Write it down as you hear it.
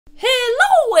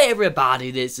Hello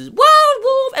everybody, this is Wild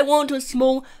Wolf and welcome to a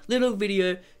small little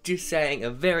video just saying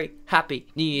a very happy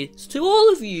New Year's to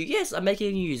all of you. Yes, I'm making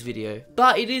a New Year's video,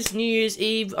 but it is New Year's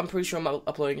Eve. I'm pretty sure I'm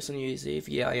uploading this on New Year's Eve.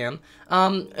 Yeah, I am.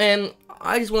 And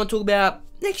I just want to talk about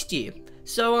next year.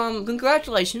 So,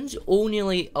 congratulations, you're all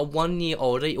nearly a 1 year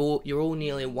older, you're all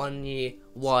nearly 1 year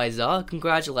wiser.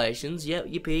 Congratulations, yep,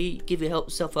 yippee, give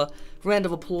yourself a round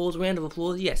of applause,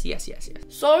 yes.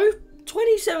 So,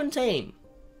 2017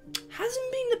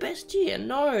 hasn't been the best year,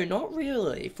 no, not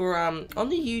really, for, on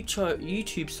the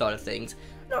YouTube side of things,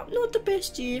 not the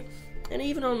best year, and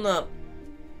even on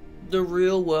the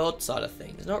real world side of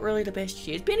things, not really the best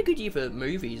year. It's been a good year for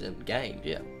movies and games,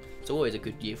 yeah, it's always a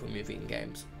good year for movies and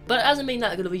games. But it hasn't been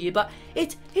that good of a year, but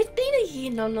it's been a year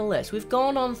nonetheless. We've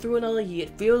gone on through another year.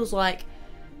 It feels like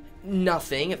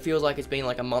nothing. It feels like it's been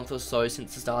like a month or so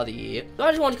since the start of the year. So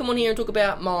I just wanted to come on here and talk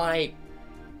about my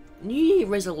New Year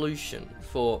resolution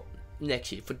for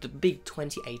next year, for the big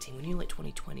 2018. We're nearly like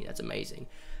 2020. That's amazing.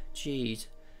 Jeez.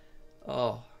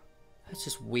 Oh, that's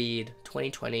just weird.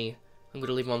 2020. I'm going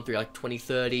to live on through like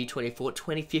 2030, 2040,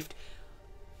 2050.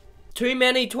 Too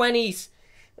many 20s.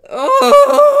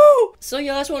 Oh! So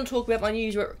yeah, that's what I want to talk about, my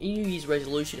New Year's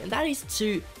resolution, and that is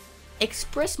to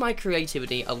express my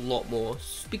creativity a lot more,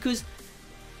 because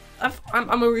I've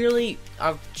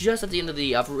just at the end of the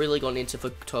year, I've really gone into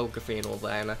photography and all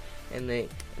that, and the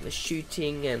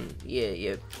shooting, and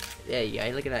yeah, there you go,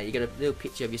 look at that, you got a little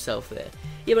picture of yourself there.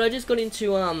 Yeah, but I just got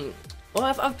into, well,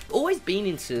 I've always been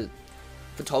into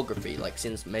photography, like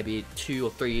since maybe 2 or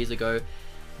 3 years ago.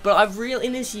 But I've really,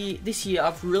 this year,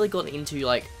 I've really gotten into,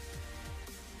 like,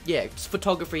 yeah,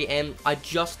 photography, and I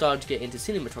just started to get into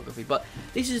cinematography. But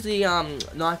this is the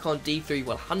Nikon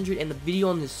D3100, and the video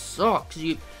on this sucks.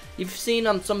 You've seen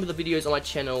some of the videos on my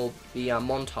channel, the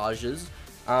montages.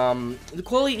 The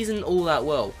quality isn't all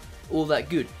that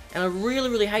good, and I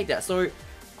really hate that. So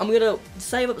I'm gonna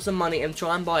save up some money and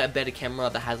try and buy a better camera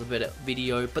that has a better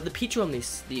video. But the picture on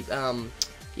this,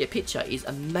 picture is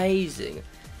amazing.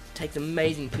 Takes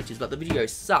amazing pictures, but the video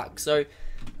sucks. So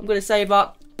I'm gonna save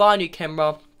up, buy a new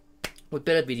camera with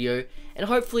better video, and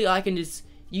hopefully I can just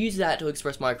use that to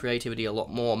express my creativity a lot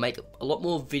more, make a lot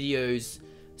more videos,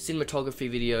 cinematography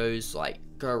videos, like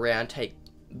go around, take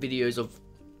videos of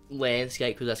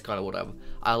landscape, because that's kind of what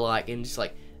I like, and just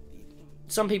like,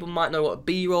 some people might know what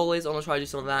B-roll is. I'm gonna try to do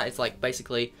some of that. It's like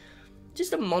basically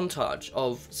just a montage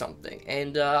of something,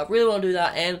 and I really want to do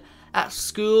that. And at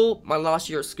school, my last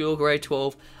year at school, grade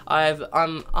 12,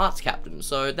 I'm arts captain,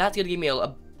 so that's gonna give me a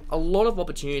lot of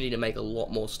opportunity to make a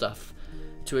lot more stuff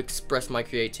to express my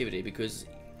creativity, because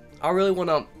I really want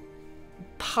to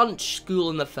punch school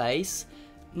in the face,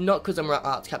 not because I'm an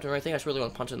arts captain or anything. I just really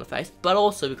want to punch it in the face, but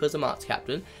also because I'm arts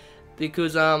captain,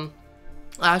 because I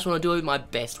just want to do my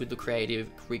best with the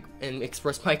creative and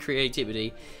express my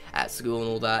creativity at school and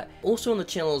all that. Also on the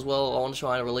channel as well, I want to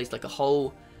try and release like a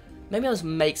whole, maybe I'll just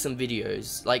make some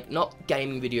videos, like not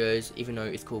gaming videos, even though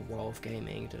it's called Wild Wolf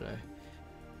Gaming, don't know.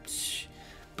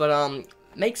 But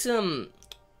make some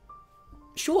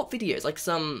short videos, like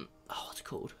some, what's it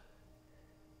called?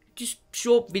 Just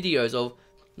short videos of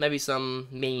maybe some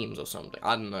memes or something.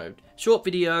 I don't know. Short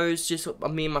videos, just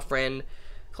me and my friend.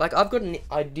 Like, I've got an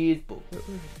ideas book. I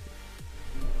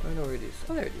don't know where it is.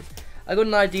 Oh, there it is. I got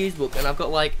an ideas book, and I've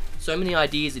got like so many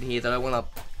ideas in here that I want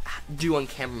to do on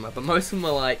camera, but most of them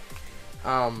are like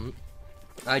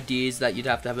ideas that you'd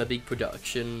have to have a big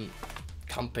production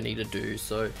company to do.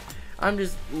 So I'm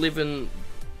just living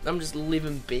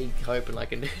big, hoping I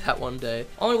can do that one day.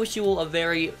 I want to wish you all a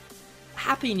very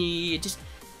happy new year. Just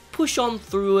push on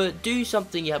through it, do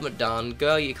something you haven't done,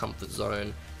 go out of your comfort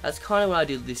zone. That's kind of what I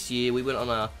did this year. We went on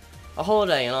a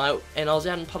holiday, and I was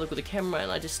out in public with a camera,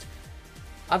 and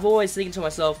I've always thinking to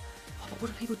myself, oh, but what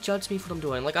do people judge me for what I'm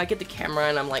doing? Like, I get the camera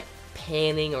and I'm like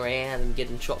panning around and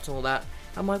getting shots and all that.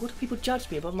 I'm like, what do people judge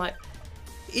me? But I'm like,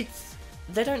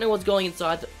 they don't know what's going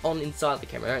inside the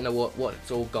camera. They don't know what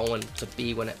it's all going to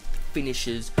be when it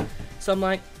finishes. So I'm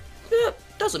like, yeah,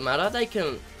 doesn't matter. They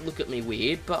can look at me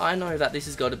weird, but I know that this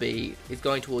is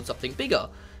going towards something bigger,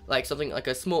 like something like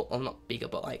a small, well, not bigger,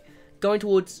 but like going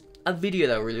towards a video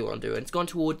that I really want to do. And it's going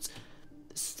towards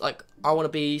like, I want to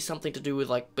be something to do with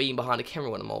like being behind a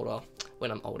camera when I'm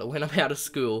out of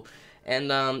school, and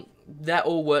that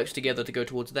all works together to go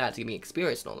towards that, to give me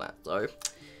experience and all that. So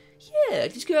yeah,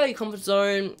 just go out of your comfort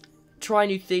zone, try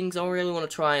new things. I really want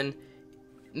to try and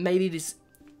maybe this,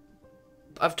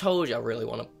 I've told you I really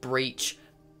want to breach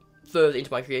further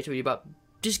into my creativity, but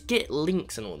just get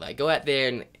links and all that. Go out there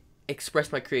and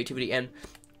express my creativity and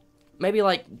maybe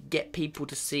like get people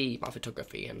to see my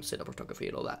photography and cinematography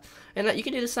and all that. And that you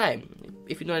can do the same.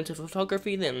 If you're not into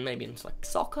photography, then maybe into like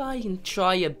soccer, you can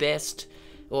try your best,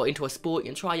 or into a sport, you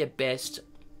can try your best,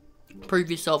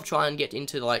 prove yourself, try and get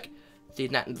into like the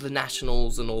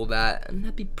nationals and all that, and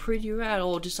that'd be pretty rad.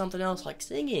 Or just something else like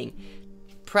singing,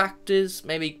 practice,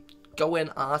 maybe go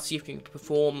and ask if you can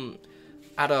perform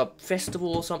at a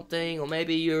festival or something, or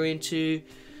maybe you're into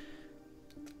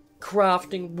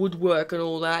crafting, woodwork and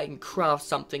all that, and craft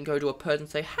something, go to a person and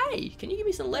say, hey, can you give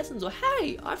me some lessons, or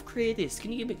hey, I've created this,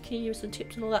 can you give me some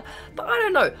tips and all that. But I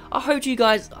don't know, I hope you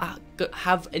guys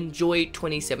have enjoyed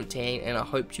 2017, and I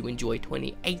hope you enjoy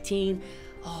 2018.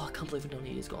 Oh, I can't believe another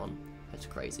year's gone. That's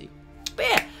crazy. But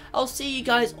yeah, I'll see you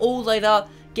guys all later.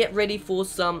 Get ready for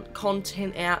some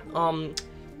content out on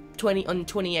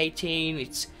 2018.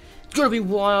 It's gonna be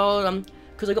wild.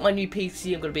 Because I got my new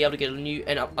PC, I'm going to be able to get a new,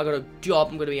 and I got a job,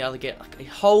 I'm going to be able to get like a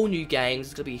whole new games.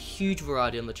 There's going to be a huge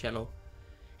variety on the channel,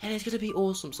 and it's going to be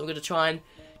awesome. So I'm going to try and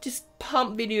just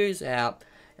pump videos out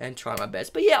and try my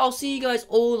best. But yeah, I'll see you guys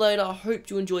all later. I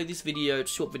hope you enjoyed this video,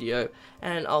 short video,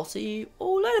 and I'll see you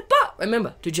all later. But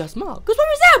remember to just smile, because when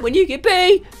is that when you can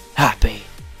be happy?